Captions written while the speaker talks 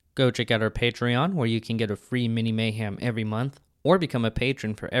Go check out our Patreon, where you can get a free Mini Mayhem every month, or become a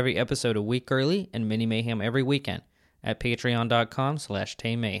patron for every episode a week early and Mini Mayhem every weekend at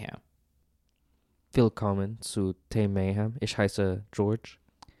patreon.com/taymayhem. Willkommen zu Tay Mayhem. Ich heiße George.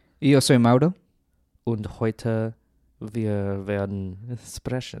 Yo soy Mauro. Und heute wir werden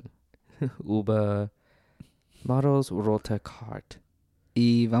sprechen über Mauro's rote Card.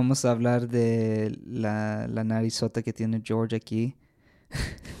 Y vamos a hablar de la narizota que tiene George aquí.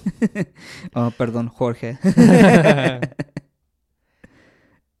 Oh, perdón, Jorge.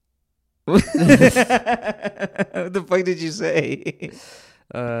 What the fuck did you say?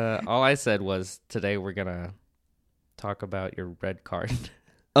 All I said was today we're gonna talk about your red card.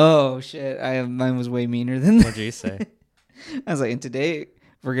 Oh shit! Mine was way meaner than that. What'd you say? I was like, and today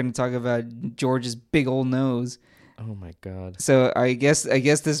we're gonna talk about George's big old nose. Oh my god! So I guess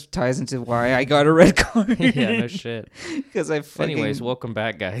this ties into why I got a red card. Yeah, no shit. Because I fucking... Anyways, welcome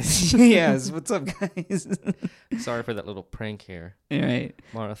back, guys. Yes, what's up, guys? Sorry for that little prank here. All right.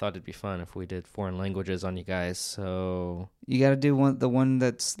 Mara thought it'd be fun if we did foreign languages on you guys, so... You gotta do the one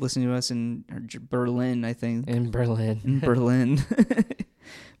that's listening to us in Berlin, I think. In Berlin. In Berlin.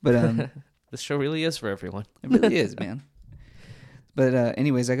 But this show really is for everyone. It really is, man. But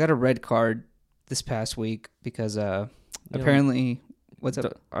anyways, I got a red card this past week because apparently... What's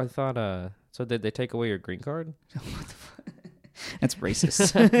up? I thought... So did they take away your green card? What the fuck? That's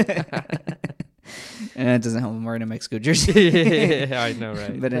racist. And it doesn't help I'm wearing a Mexico jersey. Yeah, I know,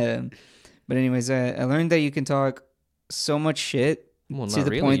 right? But anyways, I learned that you can talk so much shit. Well, to not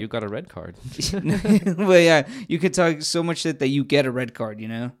the really. point... You got a red card. Well, yeah, you could talk so much shit that you get a red card, you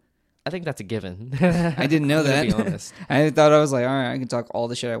know? I think that's a given. I didn't know that. To be honest. I thought I was like, all right, I can talk all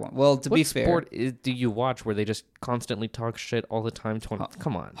the shit I want. Well, to be fair. What sport do you watch where they just constantly talk shit all the time?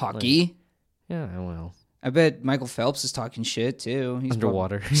 Come on. Hockey? Like, yeah, well. I bet Michael Phelps is talking shit, too. He's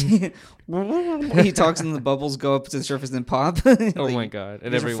underwater. He talks and the bubbles go up to the surface and then pop. Oh, my God.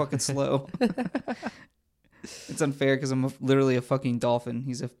 And they're fucking slow. It's unfair because I'm literally a fucking dolphin.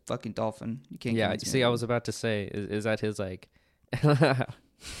 He's a fucking dolphin. You can't. Yeah, see, I was about to say, is that his, like...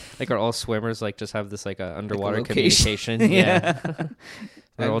 Like, are all swimmers like just have this like underwater like communication? Yeah.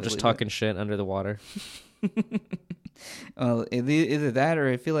 They're all just talking shit under the water. Well, either that or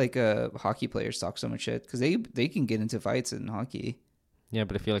I feel like hockey players talk so much shit because they can get into fights in hockey. Yeah,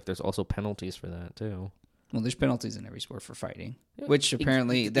 but I feel like there's also penalties for that too. Well, there's penalties in every sport for fighting, which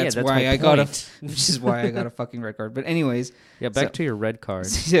apparently that's why I my got point. which is why I got a fucking red card. But anyways, yeah, back to your red card.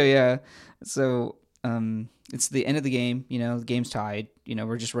 So yeah, so it's the end of the game. You know, the game's tied. You know,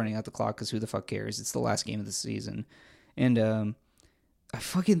 we're just running out the clock because who the fuck cares? It's the last game of the season, and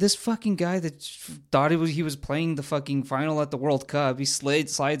this fucking guy that thought he was playing the fucking final at the World Cup. He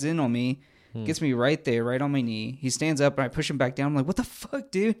slides in on me, gets me right there, right on my knee. He stands up and I push him back down. I'm like, what the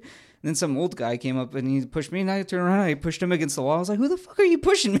fuck, dude? And then some old guy came up and he pushed me, and I turned around and I pushed him against the wall. I was like, who the fuck are you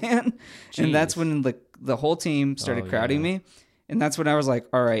pushing, man? Jeez. And that's when the whole team started crowding me. And that's when I was like,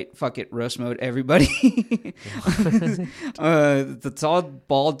 all right, fuck it, roast mode, everybody. The tall,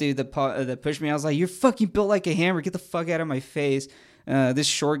 bald dude that pushed me, I was like, you're fucking built like a hammer. Get the fuck out of my face. This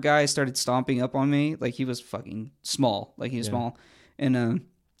short guy started stomping up on me. Like, he was fucking small. Like, he was small. And I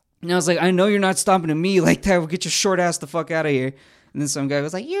was like, I know you're not stomping at me like that. Well, get your short ass the fuck out of here. And then some guy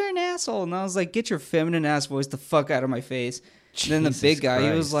was like, you're an asshole. And I was like, get your feminine ass voice the fuck out of my face. And then the big guy,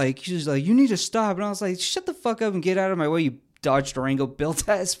 he was like, you need to stop. And I was like, shut the fuck up and get out of my way, you Dodge Durango built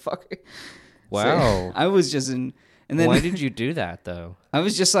ass fucker. Wow. So I was just in. And then why did you do that though? I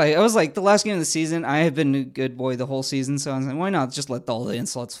was like the last game of the season. I have been a good boy the whole season, so I was like, why not just let all the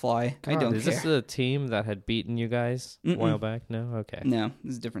insults fly? God, I don't is care. Is this the team that had beaten you guys a while back? No, okay. No,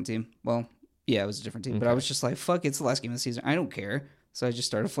 this is a different team. Well, yeah, it was a different team, but I was just like, fuck, it's the last game of the season. I don't care. So I just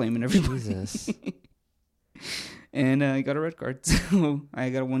started flaming everybody. Jesus. And I got a red card, so I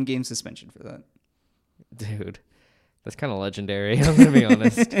got a 1-game suspension for that. Dude. That's kind of legendary. I'm gonna be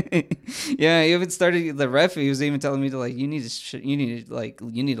honest. Yeah, he even started. The ref, he was even telling me to like, you need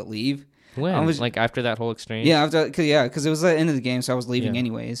to leave. When? Like after that whole exchange? Yeah, because it was the end of the game, so I was leaving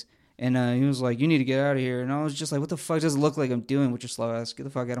anyways. And he was like, you need to get out of here. And I was just like, what the fuck does it look like I'm doing with your slow ass? Get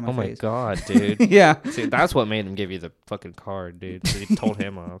the fuck out of my face. Oh my God, dude. Yeah. See, that's what made him give you the fucking card, dude. So you told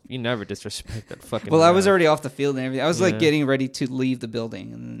him off. You never disrespect that fucking Well, I was already off the field and everything. I was like getting ready to leave the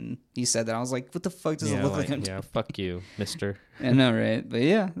building. And then he said that. I was like, what the fuck does it look like I'm doing? Yeah, fuck you, mister. I know, right? But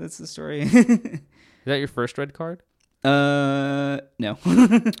yeah, that's the story. Is that your first red card? No.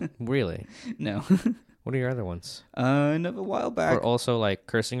 Really? No. What are your other ones? A while back. Or also like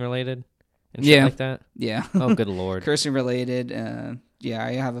cursing related and shit like that? Yeah. Oh, good lord. Cursing related. Yeah,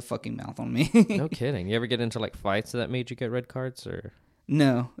 I have a fucking mouth on me. No kidding. You ever get into like fights that made you get red cards or?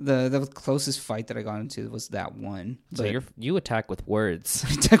 No, the closest fight that I got into was that one. So you attack with words.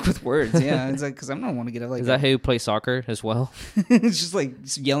 attack with words, yeah. It's like because I don't want to get like. Is that how you play soccer as well? It's just like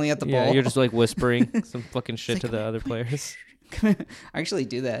yelling at the ball. You're just like whispering some fucking shit to the other players. I actually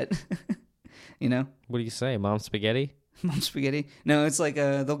do that. You know. What do you say, Mom Spaghetti? Mom Spaghetti? No, it's like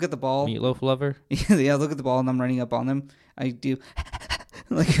they'll get the ball. Meatloaf Lover? Yeah, they'll get the ball and I'm running up on them. I do.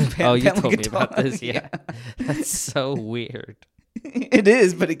 Oh, you told me about this. Yeah. That's so weird. It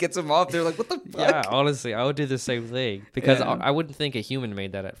is, but it gets them off. They're like, what the fuck? Yeah, honestly, I would do the same thing because I wouldn't think a human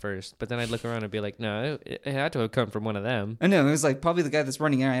made that at first, but then I'd look around and be like, no, it had to have come from one of them. I know, it was like probably the guy that's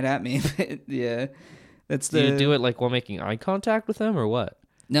running right at me. But yeah, that's Do you do it like while making eye contact with them or what?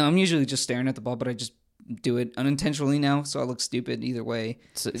 No, I'm usually just staring at the ball, but I just do it unintentionally now, so I look stupid either way.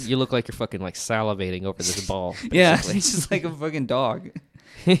 So you look like you're fucking like salivating over this ball. Yeah, it's just like a fucking dog.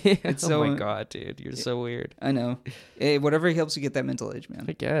 It's oh my god, dude, you're so weird. I know. Hey, whatever helps you get that mental edge, man.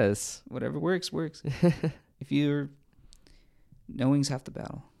 I guess whatever works. If you're knowing's half the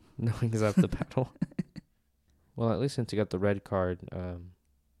battle. Knowing's half the battle. Well, at least since you got the red card,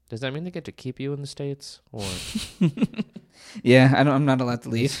 does that mean they get to keep you in the States or? Yeah, I'm not allowed to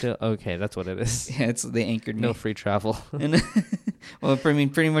leave. Still, okay, that's what it is. Yeah, they anchored me. No free travel. Well, I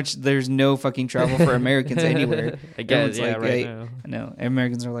mean, pretty much there's no fucking travel for Americans anywhere. I guess, Everyone's yeah, like, right hey, now. No,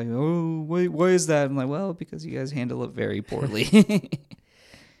 Americans are like, oh, why is that? I'm like, well, because you guys handle it very poorly.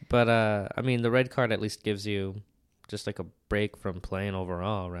 But, I mean, the red card at least gives you just like a break from playing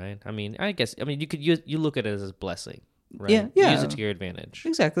overall, right? I mean, you could you look at it as a blessing, right? Yeah. Use it to your advantage.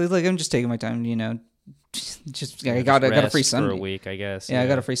 Exactly. Like, I'm just taking my time, you know. I got a free Sunday for a week, I guess. Yeah, I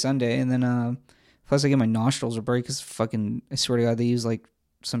got a free Sunday, and then plus I get my nostrils a break because fucking I swear to God they use like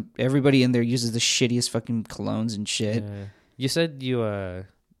everybody in there uses the shittiest fucking colognes and shit. You said you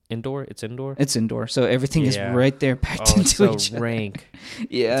indoor? It's indoor. It's indoor, so everything is right there packed into so each other. Rank.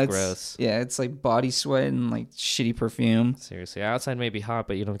 Yeah, it's gross. Yeah, it's like body sweat and like shitty perfume. Seriously, outside may be hot,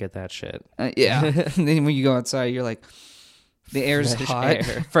 but you don't get that shit. Yeah, and then when you go outside, you're like, the air's hot,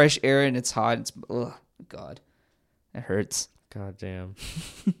 fresh air, and it's hot. It's God, it hurts. God damn.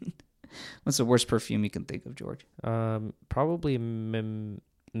 What's the worst perfume you can think of, George? Probably mint.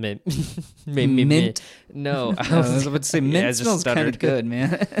 Mint? No, I was about to say mint smells kind of good,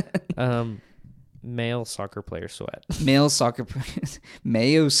 man. Male soccer player sweat. Mayo soccer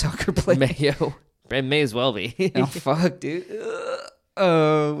player. Mayo. It may as well be. Oh fuck, dude.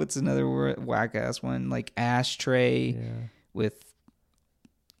 Oh, what's another whack ass one? Like ashtray with.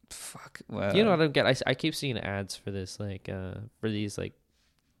 Fuck. Well, you know what I don't get? I keep seeing ads for this, like for these like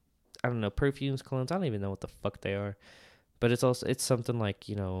I don't know, perfumes, colognes. I don't even know what the fuck they are, but it's something like,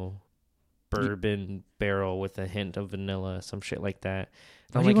 you know, bourbon barrel with a hint of vanilla, some shit like that.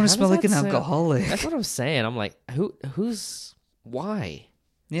 Why do you want to smell like an alcoholic? That's what I'm saying. I'm like, why?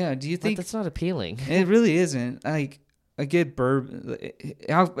 Yeah. Do you think that's not appealing? It really isn't. Like, I get bourbon.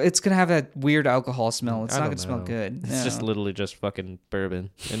 It's gonna have that weird alcohol smell. It's not gonna smell good. It's just literally just fucking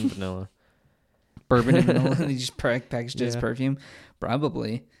bourbon and vanilla. Bourbon and vanilla. They just packaged it as perfume.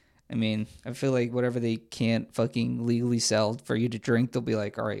 Probably. I mean, I feel like whatever they can't fucking legally sell for you to drink, they'll be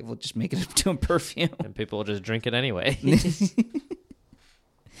like, all right, we'll just make it into a perfume. And people will just drink it anyway.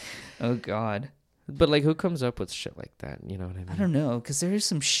 Oh, God. But, like, who comes up with shit like that? You know what I mean? I don't know, because there is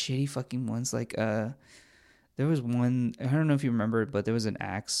some shitty fucking ones. Like, there was one, I don't know if you remember, but there was an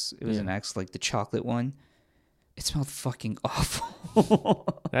Axe. It was an Axe, like the chocolate one. It smelled fucking awful.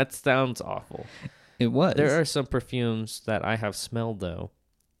 That sounds awful. It was. There are some perfumes that I have smelled, though,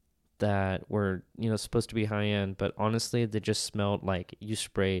 that were, you know, supposed to be high end, but honestly, they just smelled like you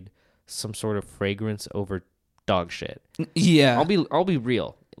sprayed some sort of fragrance over dog shit. Yeah. I'll be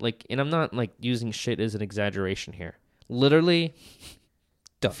real. Like, and I'm not like using shit as an exaggeration here. Literally,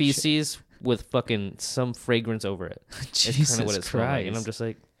 dog feces shit with fucking some fragrance over it. Jesus it's kind of what it's like, and I'm just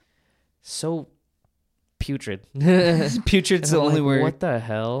like, so putrid. Putrid's the only word. What the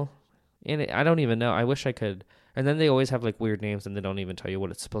hell? And I don't even know. I wish I could. And then they always have like weird names, and they don't even tell you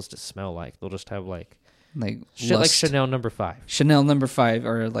what it's supposed to smell like. They'll just have like shit lust. like Chanel No. 5. Chanel No. 5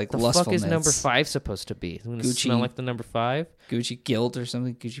 or like the lustfulness. fuck is No. 5 supposed to be? It's gonna smell like the No. 5? Gucci Guilt or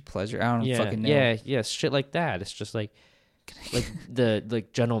something. Gucci Pleasure. I don't fucking know. Yeah, shit like that. It's just like the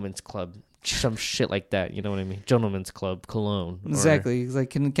like Gentleman's Club, some shit like that. You know what I mean? Gentleman's Club cologne. Exactly.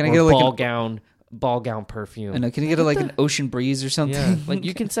 Like can I get like ball gown perfume? I know. Can you get like an Ocean Breeze or something? Yeah, like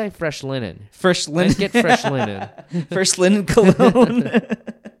you can say fresh linen. Fresh linen. Get fresh linen. Fresh linen cologne.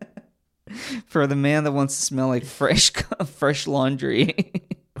 For the man that wants to smell like fresh laundry.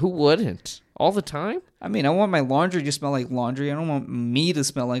 Who wouldn't? All the time? I mean, I want my laundry to smell like laundry. I don't want me to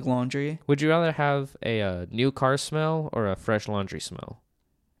smell like laundry. Would you rather have a new car smell or a fresh laundry smell?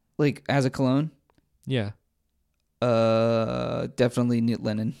 Like, as a cologne? Yeah. Definitely Knit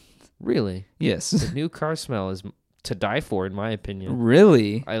Linen. Really? Yes. The new car smell is to die for, in my opinion.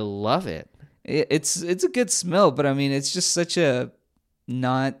 Really? I love it. It's a good smell, but I mean, it's just such a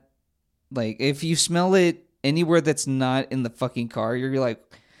not, like, if you smell it anywhere that's not in the fucking car, you're like,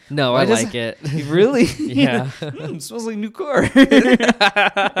 No, why I does like it. really? Yeah. Smells like a new car.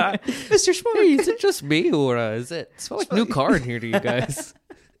 Mr. Schmuck. Hey, is it just me or is it smell like new car in here to you guys?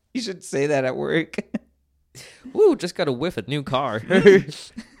 You should say that at work. Woo, just got a whiff of new car.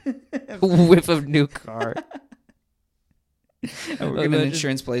 Whiff of new car. I work in an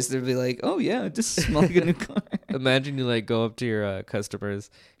insurance place. They'd be like, "Oh yeah, it just smells like a new car." Imagine you like go up to your customers.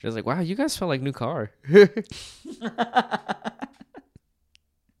 You're just like, "Wow, you guys smell like new car."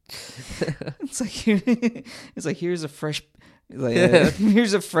 It's like here's a fresh,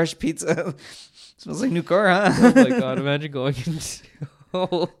 here's a fresh pizza. Smells like new car, huh? Oh my god! Imagine going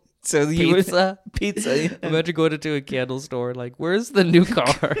into So you pizza. Pizza. Yeah. Imagine going into a candle store. Like, where's the new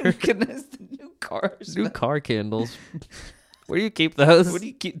car? Goodness, the new cars. New car candles. Where do you keep those? What do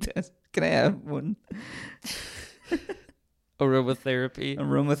you keep this? Can I have one? Aromatherapy.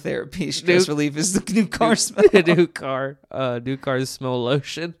 Aromatherapy. Stress relief is the new car smell. New car. New cars smell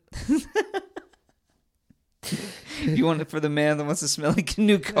lotion. You want it for the man that wants to smell like a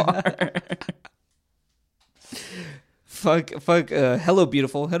new car. Fuck. Hello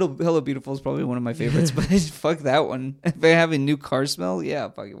Beautiful. Hello Beautiful is probably one of my favorites, but fuck that one. If I have a new car smell, yeah,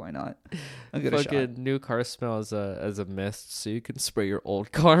 fuck it, why not? I'll give it a shot. Fucking new car smell as a mist, so you can spray your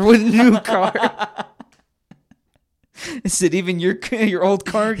old car with new car. Is it even your old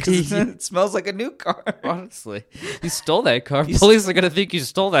car? Because it smells like a new car. Honestly, you stole that car. Police are gonna think you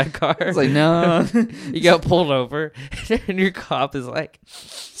stole that car. It's like, no. You got pulled over, and your cop is like,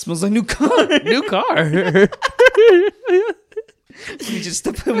 "Smells like new car." New car.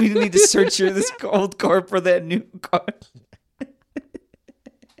 We need to search this old car for that new car.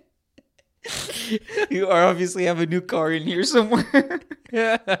 You obviously have a new car in here somewhere.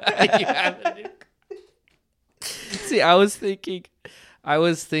 Yeah, you have a new car. See, I was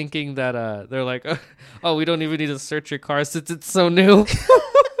thinking that they're like, oh, we don't even need to search your car since it's so new.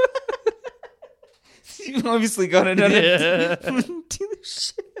 You obviously got another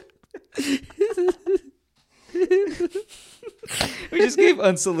dealership. We just gave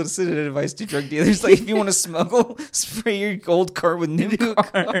unsolicited advice to drug dealers. Like, if you want to smuggle, spray your old car with new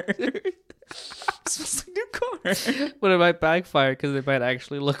car. Smells like new car. But it might backfire because they might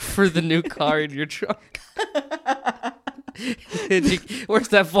actually look for the new car in your trunk. Where's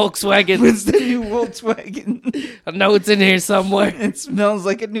that Volkswagen? Where's the new Volkswagen? I know it's in here somewhere. It smells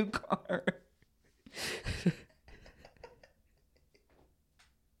like a new car.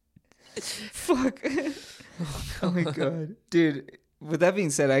 Fuck. Oh my god. Dude, with that being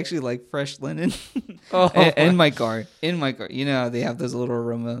said, I actually like fresh linen. In my car. You know how they have those little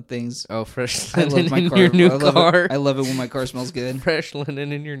aroma things. Oh, fresh I linen love my in car. your new car. I love it when my car smells good. Fresh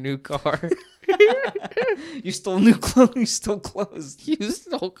linen in your new car. You stole new clothes. You stole clothes. You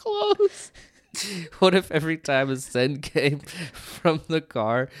stole clothes. What if every time a scent came from the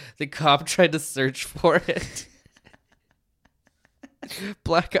car, the cop tried to search for it?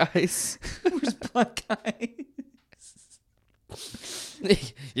 Black eyes. Where's black eyes?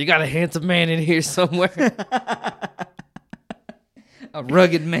 You got a handsome man in here somewhere. A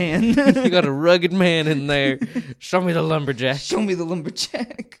rugged man. You got a rugged man in there. Show me the lumberjack. Show me the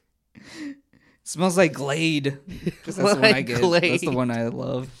lumberjack. It smells like Glade. 'Cause that's the one I get. Glade. That's the one I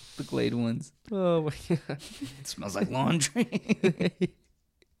love. The Glade ones. Oh my god. It smells like laundry.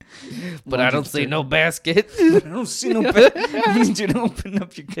 But I don't see no basket. I don't see no bed. I need you to open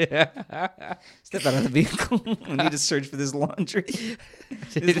up your step out of the vehicle. I need to search for this laundry.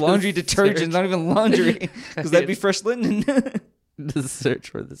 This laundry detergent, not even laundry, because that'd be fresh linen. To search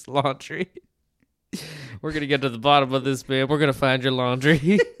for this laundry. We're gonna get to the bottom of this, man. We're gonna find your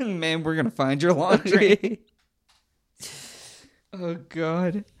laundry. Man, we're gonna find your laundry. Oh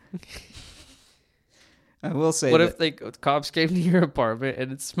God. I will say. What if the cops came to your apartment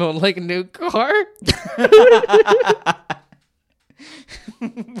and it smelled like a new car?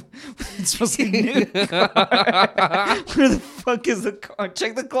 It smells like new car. Where the fuck is the car?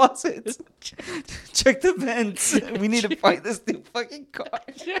 Check the closets. Check the vents. We need to find this new fucking car.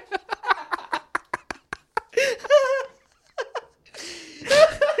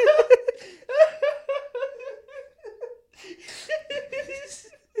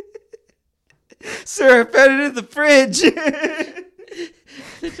 Sir, I found it in the fridge.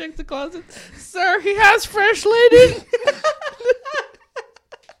 check the closet. Sir, he has fresh linen.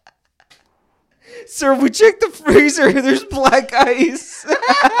 Sir, we checked the freezer. There's black ice.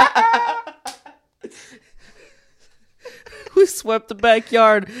 We swept the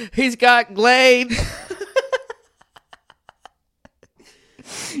backyard. He's got Glade.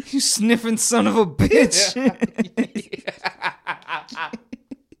 You sniffing son of a bitch.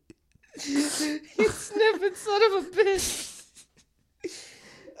 You sniffing son of a bitch.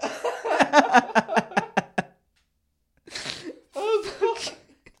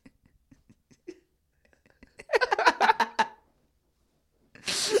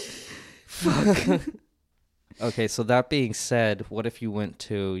 Fuck. Okay, so that being said, what if you went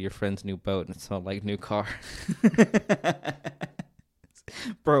to your friend's new boat and it smelled like new car?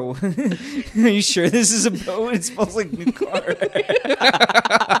 Bro, are you sure this is a boat? It smells like new car.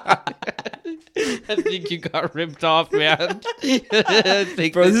 I think you got ripped off, man. I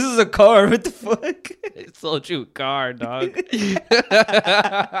think Bro, this is a car. What the fuck? they sold you a car, dog.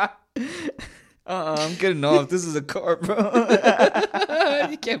 I'm getting off. This is a car, bro.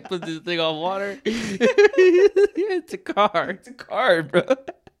 You can't put this thing on water. It's a car. It's a car, bro.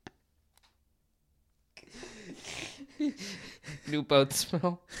 New boat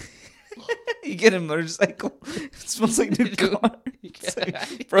smell. You get a motorcycle. It smells like new car. It's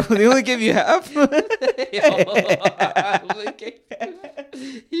like, bro, they only give you half. You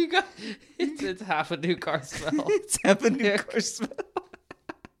got it's half a new car smell. It's half a new car smell.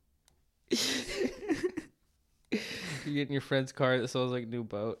 You get in your friend's car that smells like new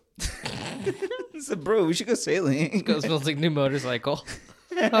boat. So, bro, we should go sailing. It smells like new motorcycle.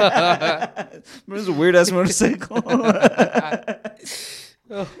 Bro, it's a weird ass motorcycle.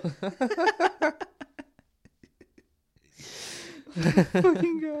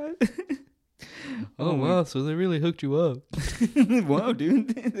 Fucking god. Oh wow, so they really hooked you up. Wow, dude.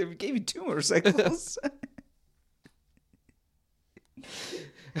 They gave you 2 motorcycles.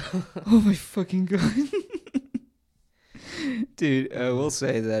 Oh my fucking god. Dude, I will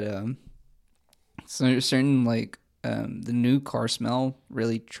say that certain like the new car smell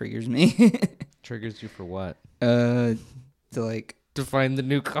really triggers me. Triggers you for what? To like To find the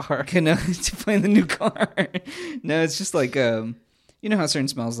new car. to find the new car. No, it's just like you know how certain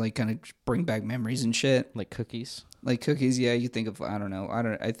smells like kind of bring back memories and shit. Like cookies. Like cookies, yeah, you think of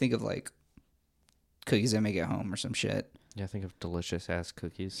I think of like cookies I make at home or some shit. Yeah, think of delicious ass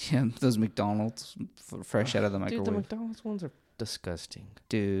cookies. Yeah, those McDonald's fresh out of the Dude, microwave. the McDonald's ones are disgusting.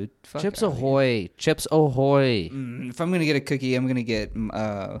 Dude, fuck Chips outta here. Ahoy. Chips Ahoy. If I'm gonna get a cookie, I'm gonna get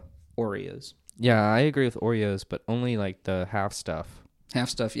Oreos. Yeah, I agree with Oreos, but only like the half stuff. Half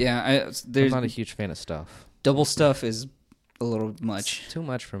stuff, yeah. I'm There's not a huge fan of stuff. double stuff is a little much. It's too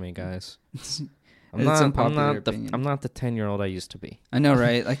much for me, guys. It's unpopular opinion. I'm not the 10-year-old I used to be. I know,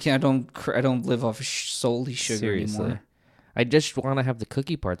 right? Like, I don't live off of solely sugar Seriously. anymore. I just want to have the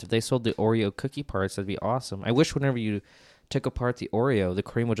cookie parts. If they sold the Oreo cookie parts, that'd be awesome. I wish whenever you took apart the Oreo, the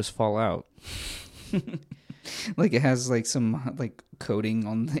cream would just fall out. Like it has like some like coating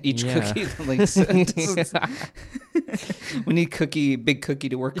on each Yeah. cookie. Like we need big cookie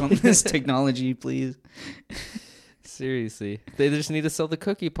to work on this technology, please. Seriously, they just need to sell the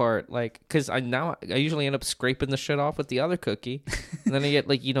cookie part, like, because I usually end up scraping the shit off with the other cookie, and then I get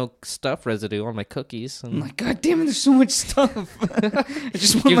like stuff residue on my cookies, I'm and like, God damn it, there's so much stuff. I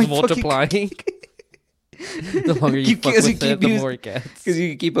just want keeps my multiplying. The longer you fuck Because with it, the more it gets. Because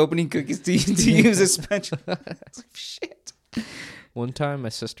you keep opening cookies to use a spatula. It's like, shit. One time, my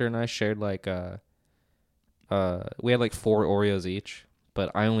sister and I shared like we had like 4 Oreos each,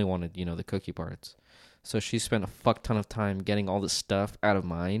 but I only wanted the cookie parts. So she spent a fuck ton of time getting all the stuff out of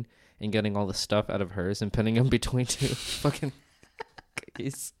mine and getting all the stuff out of hers and putting them between 2 fucking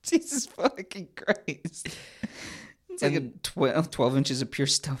cookies. Jesus fucking Christ. It's like And- a 12 inches of pure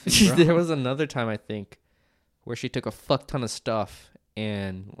stuffing, bro. There was another time, I think, where she took a fuck ton of stuff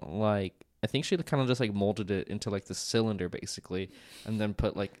and like I think she kind of just like molded it into like the cylinder basically, and then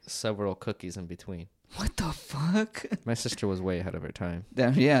put like several cookies in between. What the fuck? My sister was way ahead of her time,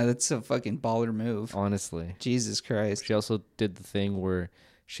 Yeah, that's a fucking baller move. honestly. Jesus Christ. She also did the thing where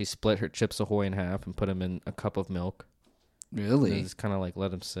she split her Chips Ahoy in half and put them in a cup of milk. And then Really? just kind of like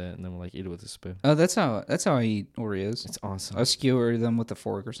let them sit, and then like eat it with a spoon. Oh, that's how I eat Oreos. It's awesome. I'll skewer them with a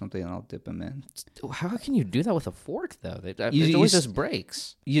fork or something, and I'll dip them in. How can you do that with a fork though? It You always s- just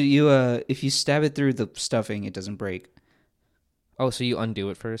breaks. You if you stab it through the stuffing, it doesn't break. Oh, so you undo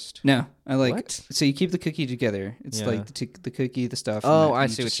it first? No, I like. What? So you keep the cookie together. It's Yeah. like the cookie, the stuff. Oh, and then I you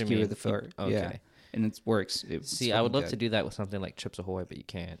see what just you skewer mean. The fork. Okay. Yeah, and it works. See, I would love to do that with something like Chips Ahoy, but you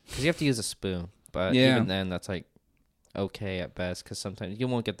can't because you have to use a spoon. But Yeah. even then, that's like okay at best, because sometimes you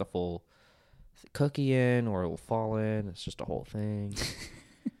won't get the full cookie in, or it will fall in. It's just a whole thing.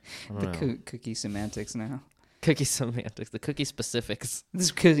 I don't know. Cookie semantics now. Cookie semantics, the cookie specifics,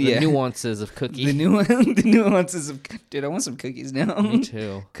 This could, the nuances of cookie. the nuances of. Dude, I want some cookies now. Me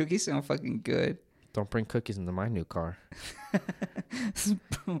too. Cookies sound fucking good. Don't bring cookies into my new car.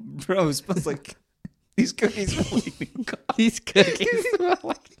 Bro, it smells like these cookies smell like new coffee. These cookies smell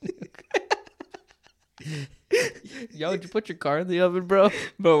like Yo, did you put your car in the oven, bro?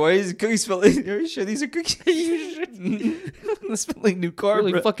 Bro, why is the cookies smell like? Are you sure these are cookies? You should. They smell like new car,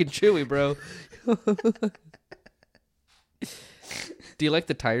 Really bro. fucking chewy, bro. Do you like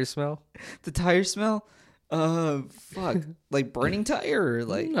the tire smell? The tire smell? Fuck. Like burning tire or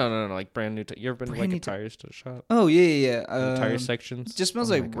like? No, like brand new. You ever been to Brand like new a tire shop? Oh, yeah. Tire sections? Just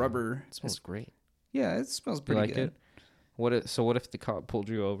smells Oh my like God. rubber. It smells great. Yeah, it smells You pretty like good. it? What if the cop pulled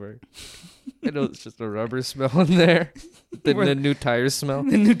you over? I know it's just a rubber smell in there. The new tires smell.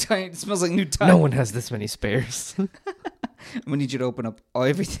 The new tire. It smells like new tire. No one has this many spares. I'm gonna need you to open up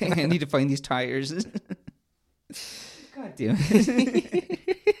everything. I need to find these tires. God damn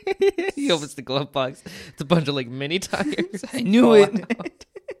it. He opens the glove box. It's a bunch of like mini tires. I knew it.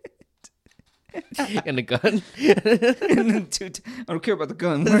 And a gun. And then I don't care about the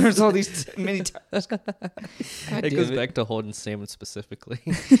gun. Where's all these mini tires? God It damn goes back to Holden Salmon specifically.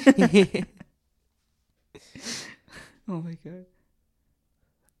 Oh my god.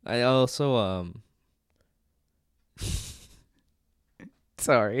 I also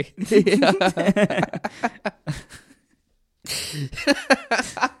sorry.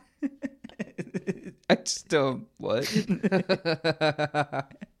 I just don't. What?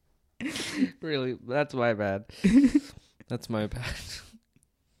 Really, that's my bad. That's my bad.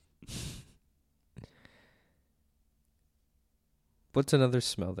 What's another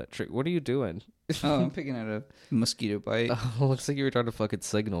smell that trick? What are you doing? Oh, I'm picking out a mosquito bite. Oh, looks like you were trying to fucking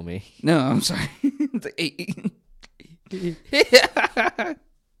signal me. No, I'm sorry. It's like, hey.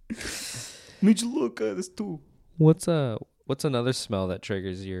 Made you look at this too. What's another smell that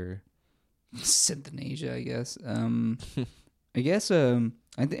triggers your? Synthenasia, I guess.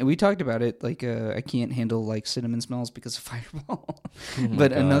 We talked about it. Like, I can't handle like cinnamon smells because of Fireball. Oh my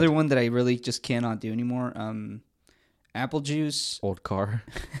But God. another one that I really just cannot do anymore. Apple juice, Old car.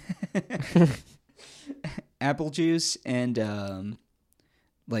 apple juice, and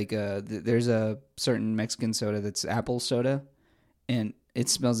there's a certain Mexican soda that's apple soda, and it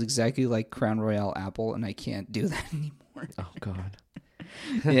smells exactly like Crown Royale apple, and I can't do that anymore. Oh God.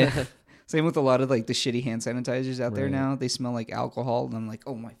 Yeah. Same with a lot of like the shitty hand sanitizers out there Right. now. They smell like alcohol, and I'm like,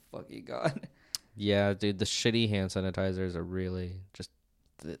 oh my fucking god. Yeah, dude, the shitty hand sanitizers are really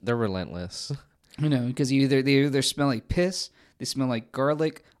they're relentless. You know, because they either smell like piss, they smell like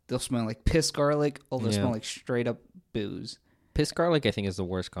garlic, they'll smell like piss garlic, or they'll Yeah. smell like straight up booze. Piss garlic, I think, is the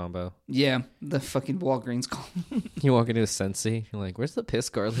worst combo. Yeah, the fucking Walgreens call. You walk into a Scentsy, you're like, where's the piss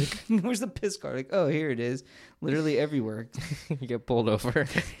garlic? Where's the piss garlic? Oh, here it is. Literally everywhere. You get pulled over,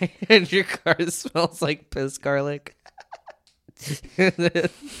 and your car smells like piss garlic.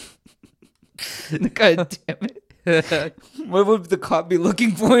 God damn it. What would the cop be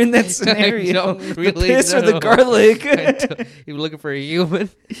looking for in that scenario? don't The really piss or the know. garlic? You're looking for a human.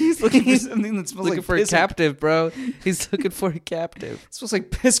 He's looking for something that smells Looking like for a piss. captive, bro. He's looking for a captive. It smells like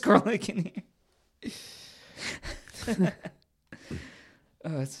piss garlic in here.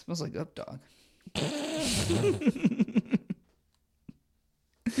 It smells like Up Dog.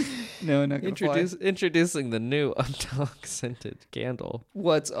 No, not gonna fly. Introducing the new Updog scented candle.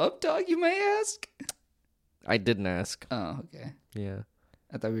 What's Up Dog, you may ask? I didn't ask. Oh, okay. Yeah.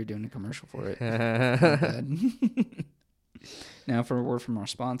 I thought we were doing a commercial for it. My I bad. Now for a word from our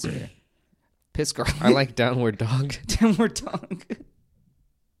sponsor. Piss garlic. like Downward Dog. Downward Dog.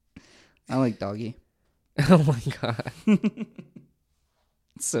 I like Doggy. Oh my God.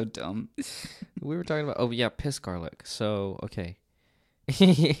 It's so dumb. We were talking about, piss garlic. So, okay.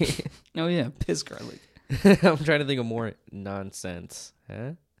 Oh, yeah. Piss garlic. I'm trying to think of more nonsense.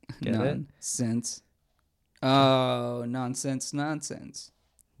 Huh? Get it? Nonsense. Oh, nonsense.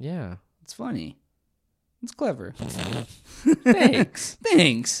 Yeah. It's funny. It's clever. Thanks.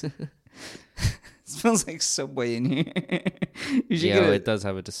 Thanks. It smells like Subway in here. You should Yeah, get it does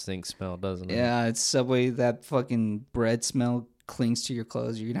have a distinct smell, doesn't it? Yeah, it's Subway. That fucking bread smell clings to your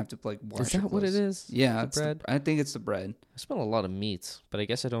clothes. You're gonna have to like wash. Is your that what it clothes. is? Yeah, The it's bread? I think it's the bread. I smell a lot of meats, but I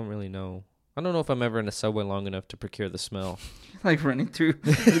guess I don't really know. I don't know if I'm ever in a Subway long enough to procure the smell. Like running through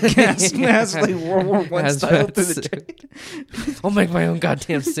the gas mask, like World War I Hazmat style through the suit. train. I'll make my own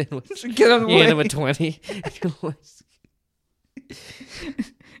goddamn sandwich. Get out of the You hand him way. a 20.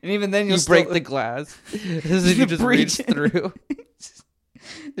 And even then, You you'll break still, the glass. Then you just reach breach. through.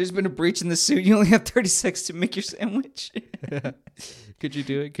 There's been a breach in the suit. You only have 30 seconds to make your sandwich. Could you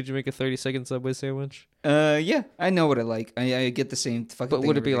do it? Could you make a 30-second Subway sandwich? Yeah, I know what I like. I get the same fucking But thing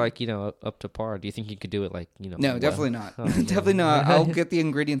would it every be day. like, up to par? Do you think you could do it like, No, well? definitely not. Oh, no. Definitely not. I'll get the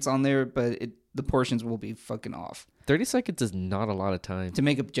ingredients on there, but the portions will be fucking off. 30 seconds is not a lot of time. To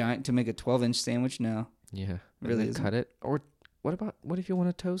make a 12-inch sandwich, no. Yeah. Really Really isn't. cut it? Or what if you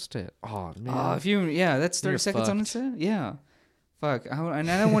want to toast it? Oh, man. Oh, that's 30 You're seconds on fucked. it. Yeah. Fuck.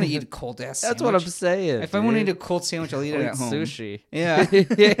 And I don't want to eat a cold ass sandwich. That's what I'm saying. If I want to eat a cold sandwich, I'll eat it at home. Sushi. Yeah.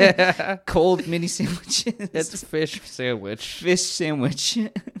 Yeah. Cold mini sandwiches. It's fish sandwich. fish sandwich.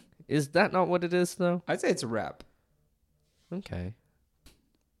 Is that not what it is, though? I'd say it's a wrap. Okay.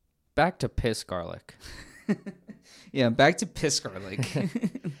 Back to piss garlic. Yeah, back to piss garlic.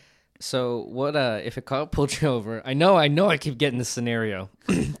 So what if a cop pulled you over? I know I keep getting this scenario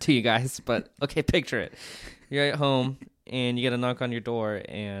to you guys, but okay, picture it. You're at home and you get a knock on your door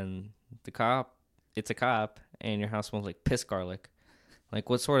and it's a cop and your house smells like piss garlic. Like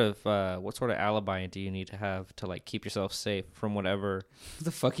what sort of alibi do you need to have to like keep yourself safe from whatever What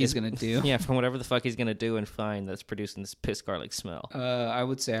the fuck he's gonna do? yeah, from whatever the fuck he's gonna do and find that's producing this piss garlic smell. I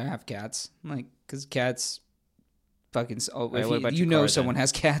would say I have cats. Like, because cats fucking... Oh, Right, if what about you your know car, someone then?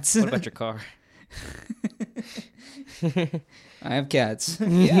 has cats. What about your car? I have cats.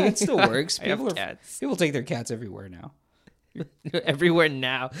 Yeah, it still works. I have cats. People take their cats everywhere now. Everywhere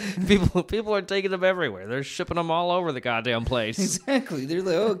now. People are taking them everywhere. They're shipping them all over the goddamn place. Exactly. They're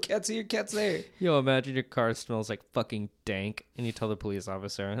like, oh, cat's here, cat's there. Yo, imagine your car smells like fucking dank, and you tell the police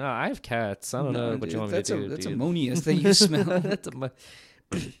officer, "No, I have cats. I don't know what dude, you want me to do." That's dude." ammonia that you smell. That's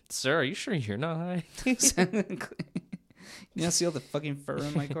Sir, are you sure you're not high? Exactly. You not see all the fucking fur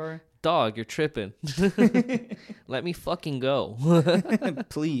in my car? Dog, you're tripping. Let me fucking go.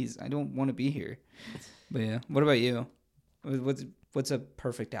 Please, I don't want to be here. But yeah, what about you? What's a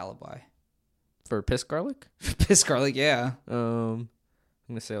perfect alibi? For piss garlic? Piss garlic, yeah. I'm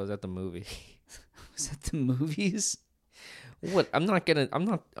gonna say I was at the movie. Was that the movies? What? I'm trying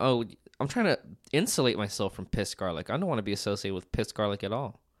to insulate myself from piss garlic. I don't want to be associated with piss garlic at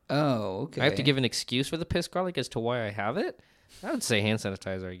all. Oh, okay. I have to give an excuse for the piss garlic as to why I have it. I would say hand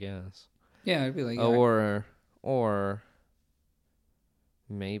sanitizer, I guess. Yeah, I'd be like, Or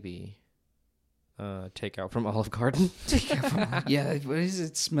maybe takeout from Olive Garden. yeah. What does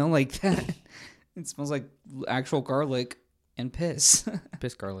it smell like that? It smells like actual garlic and piss.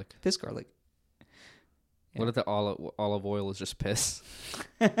 Piss garlic. Piss garlic. What if the olive oil is just piss?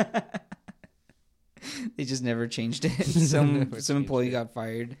 They just never changed it. Some Never changed employee it. got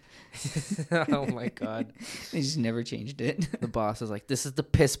fired. Oh my god. They just never changed it. The boss is like, "This is the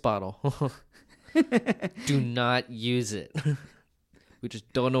piss bottle. Do not use it. We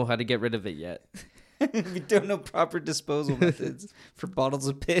just don't know how to get rid of it yet." We don't know proper disposal methods for bottles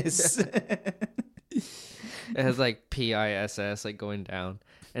of piss. It has like PISS like going down,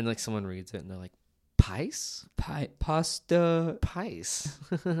 and like someone reads it and they're like, "Pice? Pasta. Pice?"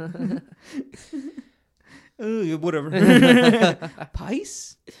 Whatever.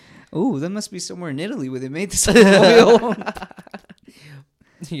 Pice? Oh, that must be somewhere in Italy where they made this oil.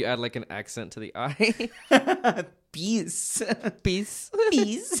 You add like an accent to the I. Peace. Peace.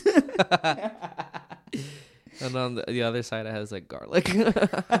 Peace. And on the other side, it has like garlic.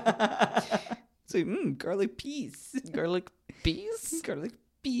 It's like, garlic peas. Garlic peas? Garlic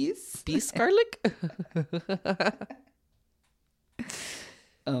peas. Peas garlic?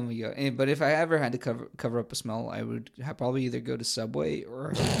 Oh my god! But if I ever had to cover up a smell, I would probably either go to Subway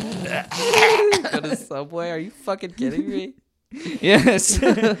or Go to Subway? Are you fucking kidding me? yes,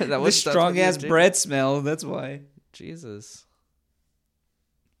 That's the what strong you ass do? bread smell. That's why. Jesus.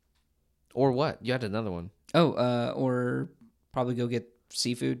 Or what? You had another one. Oh, or probably go get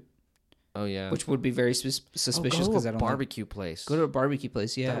seafood, Oh yeah. which would be very suspicious Go because to I a don't barbecue place. go to a barbecue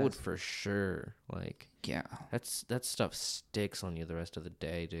place. Yeah, That would for sure. Like yeah. that stuff sticks on you the rest of the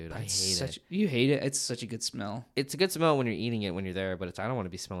day, dude. I hate it. You hate it. It's such a good smell. It's a good smell when you're eating it when you're there, but I don't want to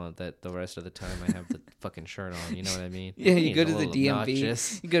be smelling that the rest of the time I have the fucking shirt on. You know what I mean? Yeah, you It's go a to the little DMV.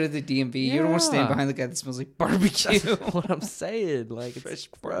 obnoxious. You go to the DMV. You don't want to stand Yeah. behind the guy that smells like barbecue. That's what I'm saying. Like it's Fresh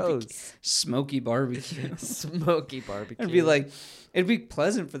gross. Smoky barbecue. Smoky barbecue. It'd be like, it'd be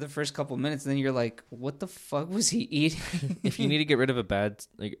pleasant for the first couple minutes, and then you're like, what the fuck was he eating? if you need to get rid of a bad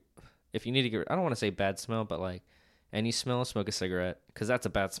if you need to get, I don't want to say bad smell, but like any smell, smoke a cigarette because that's a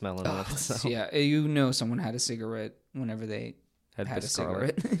bad smell in and of itself. Yeah, you know someone had a cigarette whenever they had a piss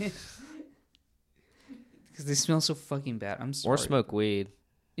garlic. cigarette. Because they smell so fucking bad. I'm sorry. Or smoke weed.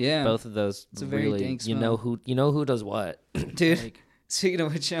 Yeah. Both of those It's a very really. dank You know who does what. Dude, Like, Speaking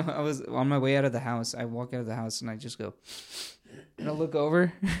of which, I was on my way out of the house. I walk out of the house and I just go, and I look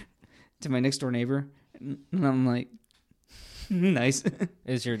over to my next door neighbor, and I'm like, nice.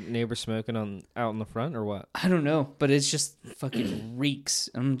 Is your neighbor smoking out in the front or what? I don't know, but it's just fucking reeks.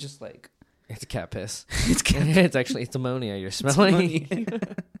 I'm just like, It's cat piss. it's It's ammonia you're smelling.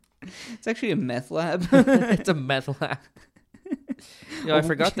 It's actually a meth lab. It's a meth lab. I Oh,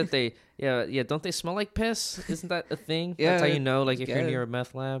 forgot that they, don't they smell like piss? Isn't that a thing? Yeah, That's how you know, like, if you're yeah. near a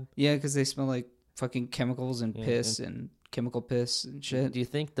meth lab. Yeah, because they smell like fucking chemicals and Yeah, piss and chemical piss and shit. Do you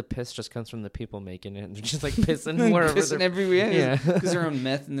think the piss just comes from the people making it? And they're just like pissing wherever Pissing they're... everywhere. Yeah. Because they're on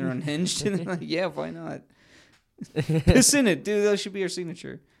meth and they're unhinged. And they're like, yeah, why not? Piss in it, dude. That should be our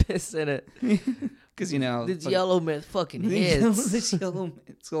signature. Piss in it. Because, you know. This fuck- yellow myth fucking this hits. yellow,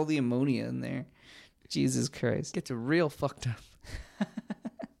 it's all the ammonia in there. Jesus Christ. Gets real fucked up.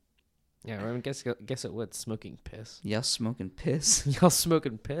 Yeah, I mean, guess it would. Smoking piss. Y'all smoking piss? Y'all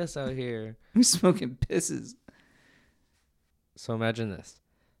smoking piss out here. Who's smoking pisses? So imagine this.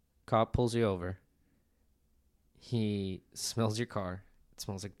 Cop pulls you over. He smells your car. It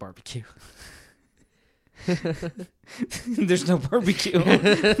smells like barbecue. There's no barbecue.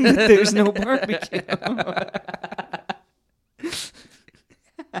 There's no barbecue.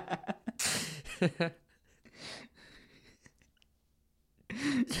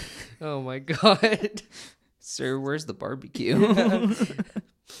 Oh my god. Sir, where's the barbecue?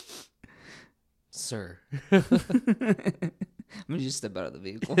 Sir. I'm gonna just step out of the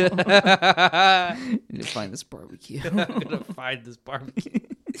vehicle. I need to find this barbecue. I'm gonna find this barbecue.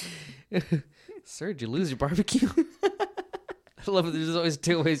 Sir, did you lose your barbecue? I love it. There's always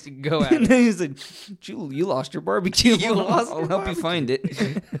two ways you can go at And it. then he's like, Jewel, you lost your barbecue. You lost I'll your help you find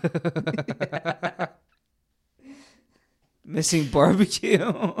it. Missing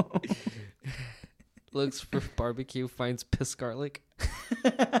barbecue. Looks for barbecue, finds piss garlic.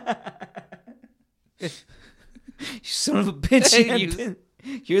 You son of a bitch. You-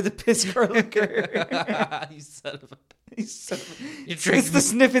 You're the piss garlicker. You son of a... You son of a- You It's tricked the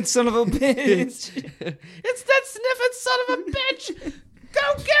sniffing son of a bitch. It's that sniffing son of a bitch!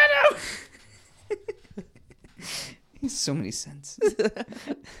 Go get him! So many cents.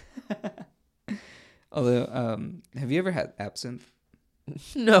 Although, have you ever had absinthe?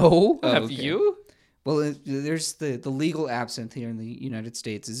 No. Oh, Have okay. you? Well, there's the legal absinthe here in the United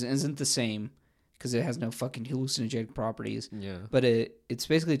States isn't the same because it has no fucking hallucinogenic properties. Yeah. But it's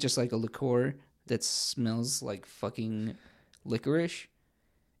basically just like a liqueur that smells like fucking licorice.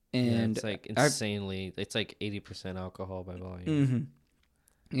 And it's like I- insanely... It's like 80% alcohol by volume.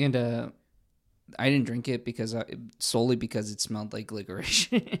 Mhm. And I didn't drink it solely because it smelled like licorice.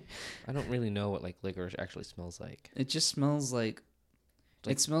 I don't really know what like licorice actually smells like. It just smells like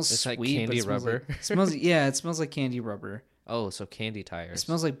Like- it smells it's sweet, like candy but it smells rubber. Like, it smells it smells like candy rubber. Oh, so candy tires. It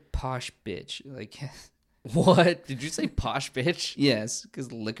smells like posh bitch. Like What? Did you say posh bitch? yes,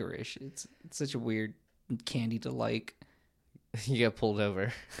 because licorice. It's such a weird candy to like. You get pulled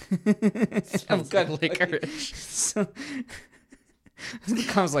over. I've Smells got like licorice. So, the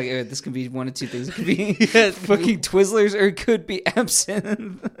com's like, this could be one of two things. It could be Yeah, fucking Twizzlers, or it could be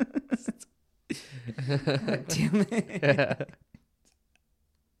absinthe. God damn it!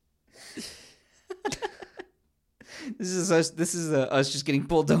 This is us. This is us just getting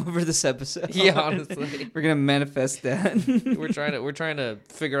pulled over this episode. Yeah, honestly. we're gonna manifest that. We're trying to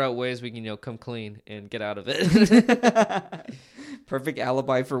figure out ways we can come clean and get out of it. Perfect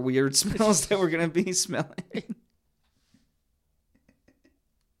alibi for weird smells that we're gonna be smelling.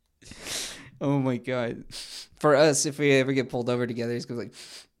 Oh my god! For us, if we ever get pulled over together, it's gonna be like,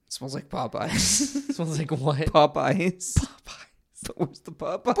 it smells like Popeyes. Smells like what? Popeyes. But where's the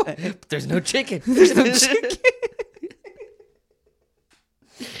Popeye? But there's no chicken. There's no chicken.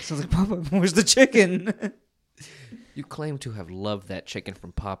 Sounds like Popeye. But where's the chicken? You claim to have loved that chicken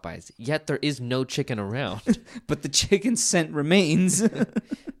from Popeyes, yet there is no chicken around. But the chicken scent remains.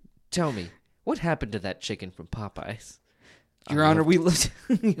 Tell me, what happened to that chicken from Popeyes? Your Honor, we loved.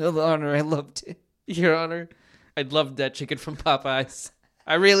 Your Honor, I loved it. Your Honor, I loved that chicken from Popeyes.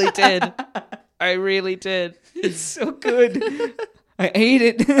 I really did. I really did. It's so good. I ate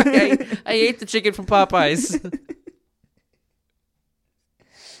it. I ate the chicken from Popeyes.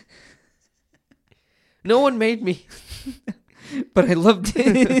 No one made me. But I loved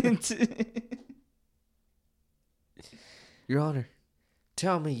it. Your Honor,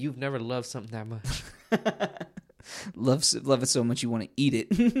 tell me you've never loved something that much. Love it so much you want to eat it.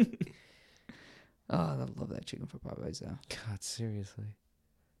 Oh, I love that chicken from Popeyes though. God, seriously.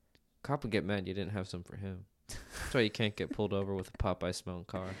 Cop would get mad you didn't have some for him. That's why you can't get pulled over with a Popeye smelling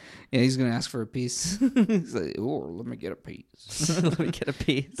car. Yeah, he's gonna ask for a piece. He's like, "Oh, let me get a piece. Let me get a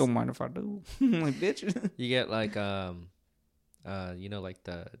piece. Don't mind if I do." I'm like, bitch. You get like like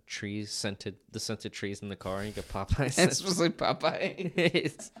the scented trees in the car, and you get Popeye. It's supposed to like Popeye.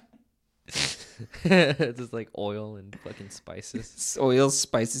 it's just like oil and fucking spices. It's oil,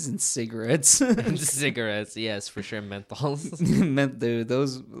 spices, and cigarettes. And cigarettes, yes, for sure. Menthols. Dude,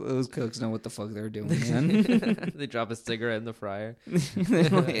 those cooks know what the fuck they're doing, man. They drop a cigarette in the fryer.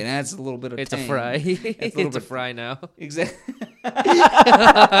 It adds a little bit of It's tang. a fry. It's a little It's a bit- fry now. Exactly.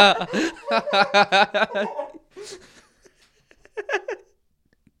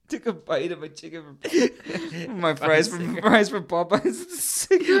 Took a bite of my chicken from my fries from Popeyes.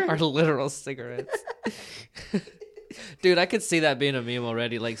 Cigarette. Our literal cigarettes. Dude, I could see that being a meme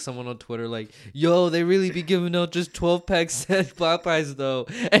already. Like someone on Twitter, like, "Yo, they really be giving out just 12-packs at Popeyes though,"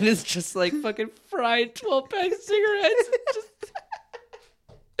 and it's just like fucking fried 12-pack cigarettes.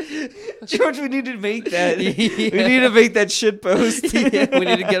 George, we need to make that. Yeah. We need to make that shit post. Yeah, we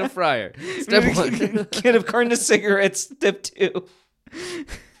need to get a fryer. Step one. Get a carton of cigarettes. Step 2.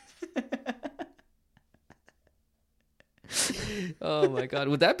 Oh my god,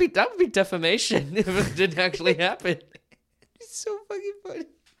 that would be defamation if it didn't actually happen. It's so fucking funny.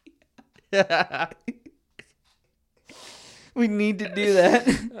 We need to do that.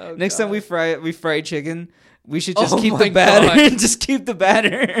 Oh, Next time God. we fry chicken, we should just Oh keep my the batter. God. Just keep the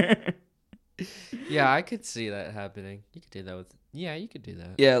batter. Yeah, I could see that happening. You could do that with. Yeah, you could do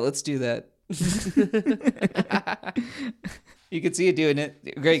that. Yeah, let's do that. You can see it doing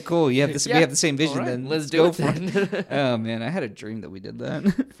it. Great, cool. You have this. Yeah. We have the same vision. All right, Then let's do go it for then. Oh man, I had a dream that we did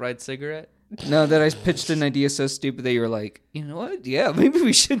that. Fried cigarette. No, that I pitched an idea so stupid that you were like, you know what? Yeah, maybe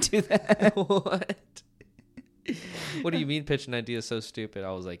we should do that. What? What do you mean pitch an idea so stupid?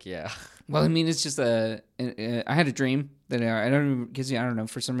 I was like, yeah. Well, I mean, it's just I had a dream that I don't because I don't know,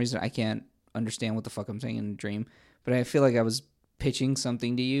 for some reason I can't understand what the fuck I'm saying in a dream, but I feel like I was pitching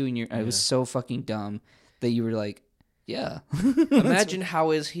something to you, and I was so fucking dumb that you were like, yeah. Imagine how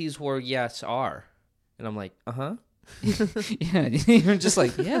is he's where yes are, and I'm like, uh-huh. Yeah, you're just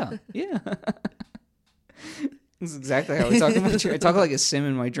like, yeah. That's exactly how I talk in my dream. I talk like a sim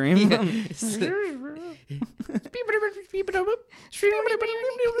in my dream.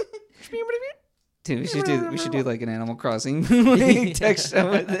 Dude, we should do like an Animal Crossing text show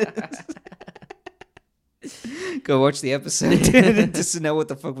with this. Go watch the episode just to know what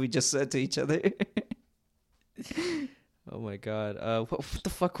the fuck we just said to each other. Oh my god. What the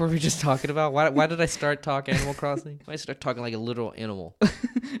fuck were we just talking about? Why did I start talking Animal Crossing? Why did I start talking like a literal animal?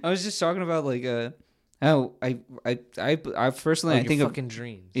 I was just talking about like how I personally I Your think fucking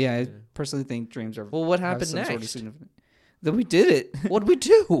dreams. yeah, I personally think dreams are Well, what have happened some sort of next? significance. That we did it. What'd we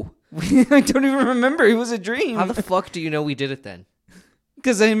do? I don't even remember. It was a dream. How the fuck do you know we did it then?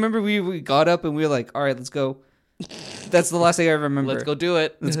 Because I remember we got up and we were like, all right, let's go. That's the last thing I remember. Let's go do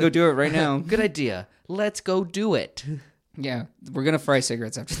it. Let's go do it right now. Good idea. Let's go do it. Yeah, we're going to fry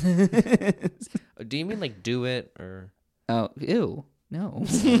cigarettes after this. Do you mean like do it or? Oh, ew. No.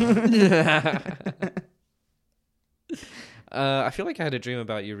 I feel like I had a dream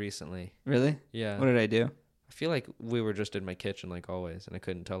about you recently. Really? Yeah. What did I do? I feel like we were just in my kitchen like always, and I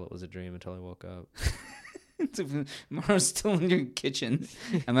couldn't tell it was a dream until I woke up. Mara's still in your kitchen.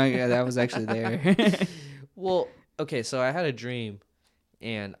 That was actually there. Well, okay, so I had a dream,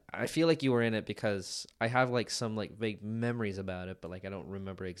 and I feel like you were in it because I have like some like vague memories about it, but like I don't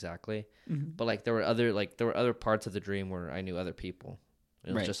remember exactly. Mhm. But like there were other parts of the dream where I knew other people. It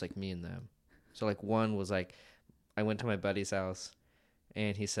was Right. just like me and them. So like one was like I went to my buddy's house,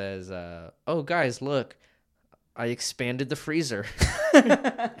 and he says, "Oh guys, look, I expanded the freezer."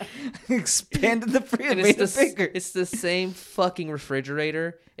 Expanded the freezer, And made it bigger. it's the same fucking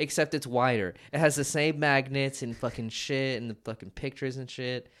refrigerator, except it's wider. It has the same magnets and fucking shit and the fucking pictures and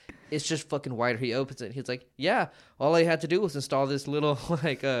shit. It's just fucking wider. He opens it and he's like, yeah, all I had to do was install this little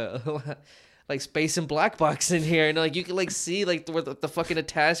like space and black box in here, and like you can like see like the fucking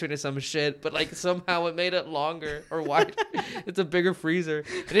attachment or some shit, but like somehow it made it longer or wider. It's a bigger freezer,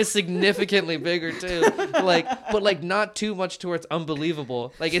 and it's significantly bigger too. But like not too much to where it's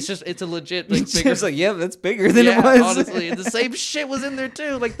unbelievable. Like it's a legit like bigger. It's like, yeah, that's bigger than Yeah, it was. honestly, and the same shit was in there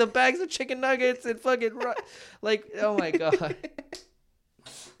too. Like the bags of chicken nuggets and fucking like, oh my god.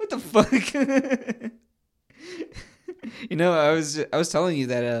 What the fuck? You know, I was telling you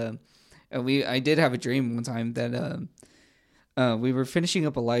that I did have a dream one time that we were finishing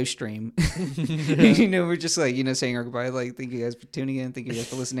up a live stream. You know, we're just like, you know, saying our goodbye, like, thank you guys for tuning in, thank you guys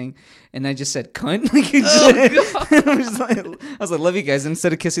for listening, and I just said cunt. Like, I was like, love you guys. And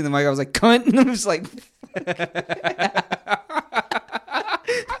instead of kissing the mic, I was like cunt, and I was like,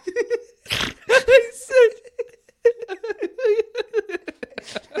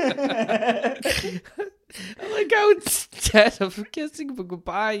 Like how instead of kissing him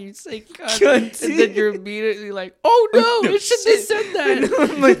goodbye, you say cunt, Cunt. and then you're immediately like, "Oh no, No it shouldn't have shit. said that."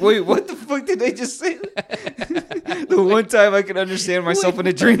 I'm like, wait, what the fuck did I just say? The one time I could understand myself in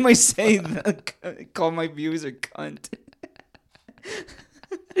a dream, I say, call my viewers a cunt.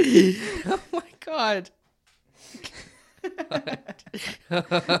 Oh my god.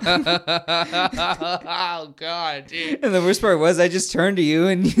 Oh god, dude. And the worst part was I just turned to you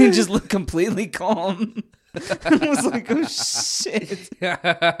and you just looked completely calm. I was like, oh shit.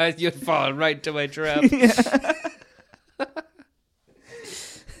 You're falling right into my trap. Yeah.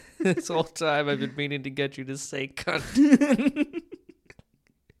 This whole time I've been meaning to get you to say cunt.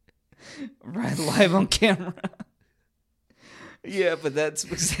 Right, live on camera. Yeah, but that's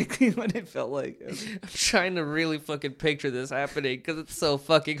exactly what it felt like. I'm trying to really fucking picture this happening because it's so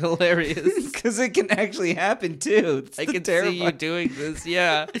fucking hilarious. Because it can actually happen too. It's I the can see you terrifying- doing this,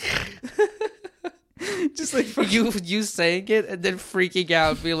 yeah. Just like You saying it and then freaking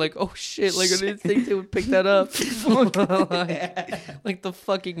out, being like, "Oh shit!" Like I didn't think they would pick that up. like the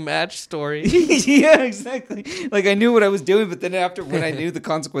fucking match story. Yeah, exactly. Like I knew what I was doing, but then after when I knew the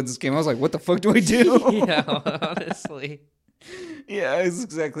consequences came, I was like, "What the fuck do I do?" Yeah, honestly. Yeah, that's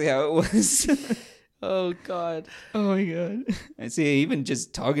exactly how it was. Oh god. Oh my god. I see. Even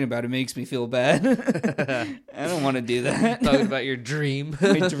just talking about it makes me feel bad. I don't want to do that. Talking about your dream.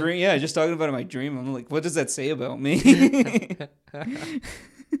 My dream. Yeah, just talking about my dream. I'm like, what does that say about me?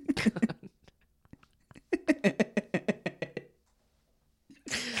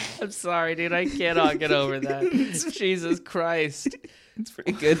 I'm sorry, dude. I cannot get over that. Jesus Christ. It's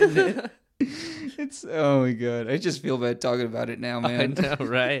pretty good, isn't it? It's oh my god. I just feel bad talking about it now, I man. know,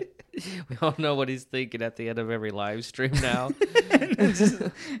 right? We all know what he's thinking at the end of every live stream now.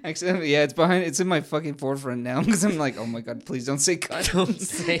 Actually, yeah, it's behind. It's in my fucking forefront now because I'm like, oh my god, please don't say cunt. Don't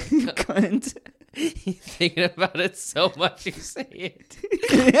say cunt. Cunt. He's thinking about it so much you say it.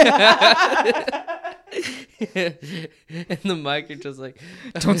 And the mic, you're just like,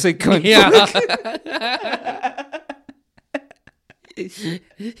 Don't say cunt. yeah.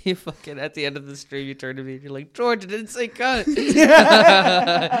 You fucking, at the end of the stream, you turn to me and you're like, "George, I didn't say cunt."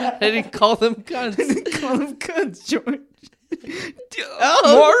 I didn't call them cunts. Call them cunts, George. Oh,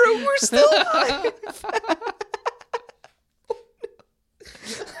 Mara, we're still alive.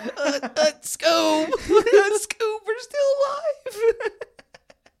 Scoob. Scoob, we're still alive.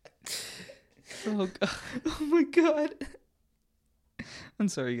 Oh god. Oh my god. I'm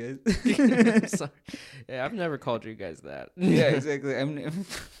sorry, guys. I'm sorry. Yeah, I've never called you guys that. Yeah, exactly. I'm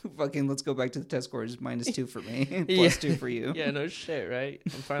fucking. Let's go back to the test scores. -2 for me, +2 for you. Yeah, no shit, right?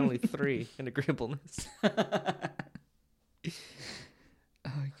 I'm finally 3 in agreeableness. Oh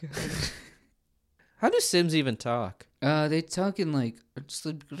my god. How do Sims even talk? They talk in like just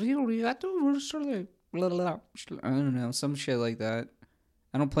like, I don't know, some shit like that.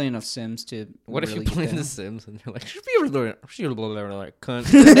 I don't play enough Sims to. What if really you're get playing down. The Sims and you're like, cunt?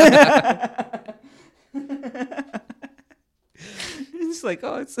 It's like,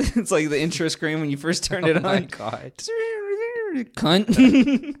 oh, it's like the intro screen when you first turn it Oh my on. god. Cunt.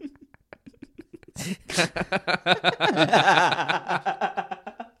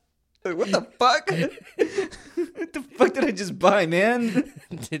 Like, what the fuck? What the fuck did I just buy, man?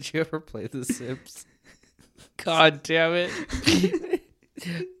 Did you ever play The Sims? God damn it.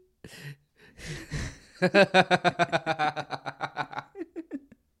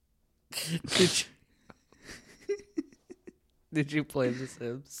 Did you play The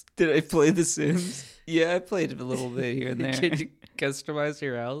Sims? Did I play The Sims? Yeah, I played it a little bit here and there. Can you customize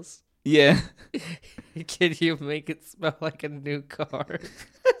your house? Yeah. Can you make it smell like a new car?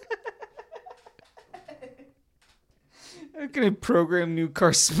 How can I program new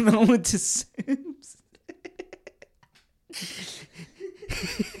car smell into Sims?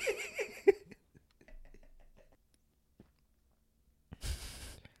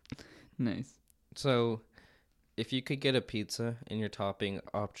 Nice. So, if you could get a pizza and your topping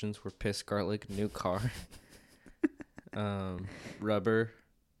options were piss, garlic, new car, rubber,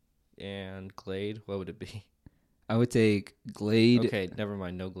 and Glade, what would it be? I would take Glade. Okay, never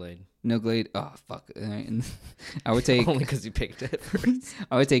mind, no Glade. No Glade. Oh fuck. All right. I would take. Only because you picked it first.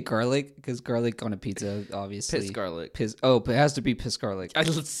 I would take garlic because garlic on a pizza, obviously. Piss garlic. Piss. Oh, but it has to be piss garlic. I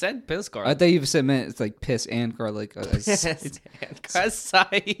said piss I garlic. thought you said meant it's like piss and garlic. Piss and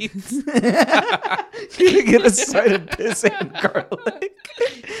sides. You get a side of piss and garlic.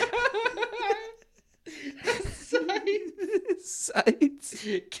 Sides.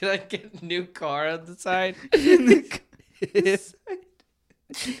 Can I get a new car on the side?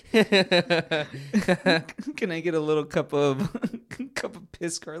 Can I get a little cup of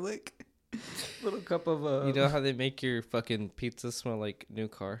piss garlic? Little cup of You know how they make your fucking pizza smell like new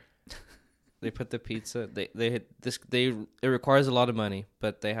car? They put the pizza. It requires a lot of money,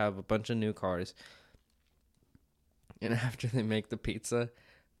 but they have a bunch of new cars. And after they make the pizza,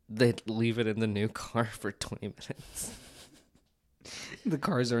 they leave it in the new car for 20 minutes. The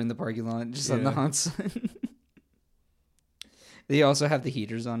cars are in the parking lot, just on the Yeah. hot sun. They also have the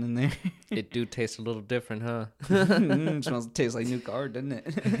heaters on in there. It do taste a little different, huh? Tastes like new car, doesn't it?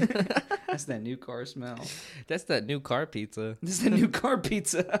 That's that new car smell. That's that new car pizza. This is the new car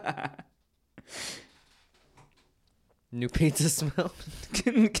pizza. New pizza smell.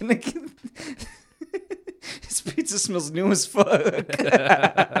 Can I get... This pizza smells new as fuck.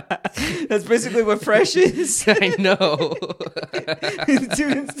 That's basically what fresh is. I know.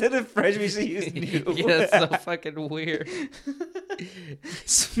 Dude, instead of fresh, we should use new. Yeah, that's so fucking weird.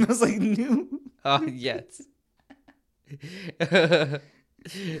 Smells like new. Oh, yes.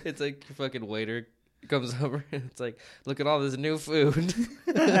 It's like your fucking waiter comes over and it's like, look at all this new food.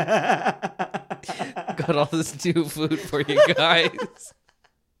 Got all this new food for you guys.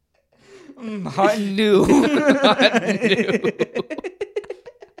 Hot and new. Hot new.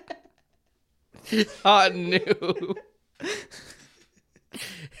 Hot new.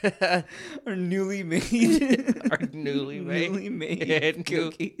 Our newly made. Our newly made. Newly made and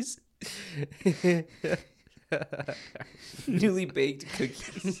new- cookies. Newly baked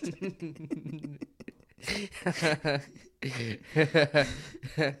cookies.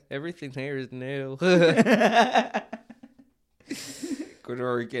 Everything here is new. Go to our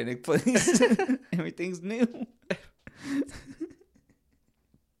organic place. Everything's new.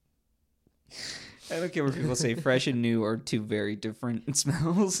 I don't care what people say. Fresh and new are two very different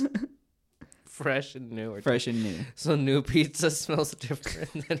smells. Fresh and new. Fresh and new. So new pizza smells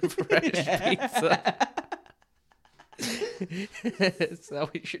different than fresh pizza. Is that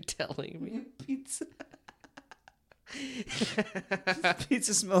what you're telling me? Pizza.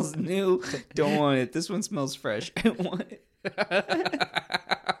 Pizza smells new. Don't want it. This one smells fresh. I want it.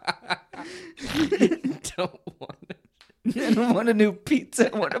 Don't want it. I don't want a new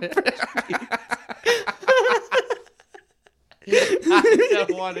pizza. I want a fresh pizza. I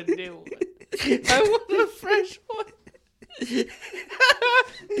don't want a new one. I want a fresh one.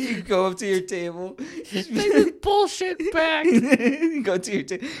 You go up to your table. Take this bullshit back. You go to your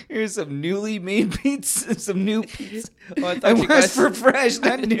table. Here's some newly made pizza. Some new pizza. Oh, I I thought you want guys for fresh,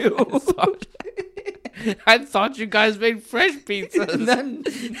 not new. I thought you guys made fresh pizzas. Not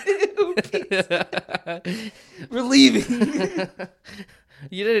new pizza. We're leaving.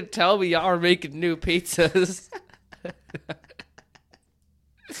 You didn't tell me y'all were making new pizzas.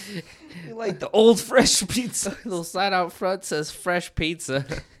 You like the old fresh pizza. The little sign out front says fresh pizza.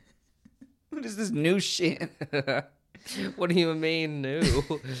 What is this new shit? What do you mean new?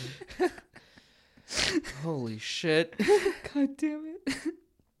 Holy shit. God damn it.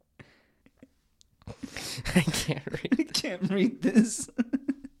 I can't read. I can't read this.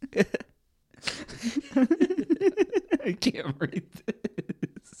 I can't read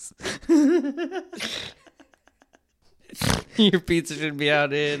this. Your pizza should be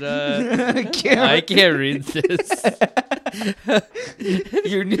out in I I can't read this.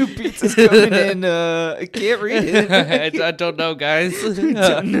 Your new pizza's coming in. I can't read it. I don't know, guys.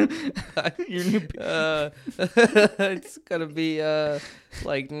 Your new It's gonna be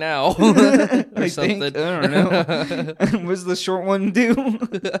like now or I something. think, I don't know. What's the short one do?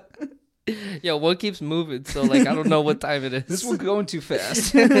 Yo, one keeps moving, so like I don't know what time it is. This one's going too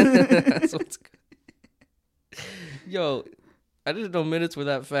fast. That's what's good. Yo, I didn't know minutes were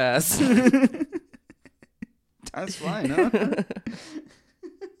that fast. Time's flying, huh?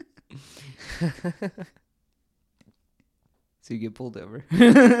 So you get pulled over.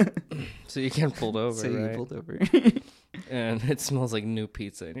 So you get pulled over, So you right? get pulled over. And it smells like new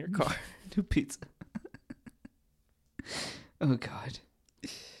pizza in your car. New pizza. Oh God.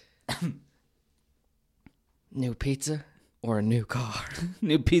 New pizza or a new car?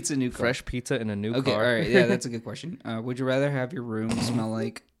 New pizza, new car. Fresh pizza in a new Okay, car. all right. Yeah, that's a good question. Would you rather have your room smell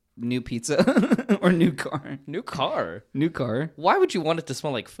like new pizza or new car? New car? New car. Why would you want it to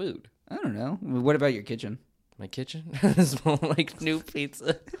smell like food? I don't know. What about your kitchen? My kitchen smell like new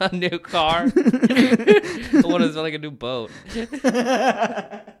pizza, a new car. I want to smell like a new boat.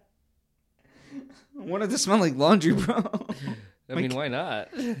 I want it to smell like laundry, bro. I mean, why not?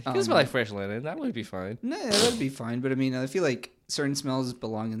 It can smell like fresh linen. That would be fine. No, that'd be fine. But I mean, I feel like certain smells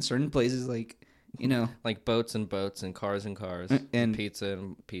belong in certain places. Like you know, Like boats and boats and cars and cars and pizza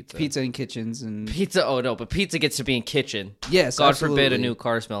and pizza. pizza in kitchens and Pizza. Oh no, but pizza gets to be in kitchen. yes, God absolutely. forbid a new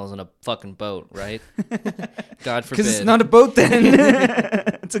car smells in a fucking boat, right? God forbid. Because it's not a boat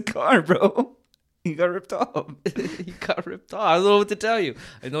then. It's a car, bro. You got ripped off. You got ripped off. I don't know what to tell you.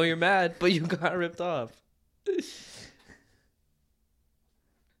 I know you're mad, but you got ripped off.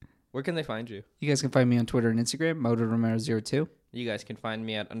 Where can they find you? You guys can find me on Twitter and Instagram, MotoRomero02. You guys can find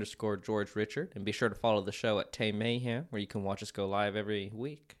me at _George Richard, and be sure to follow the show at Tay Mayhem, where you can watch us go live every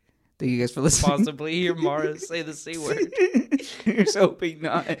week. Thank you guys for listening. Possibly hear Mara say the C word. Here's hoping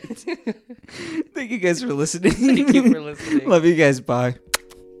not. Thank you guys for listening. Thank you for listening. Love you guys. Bye.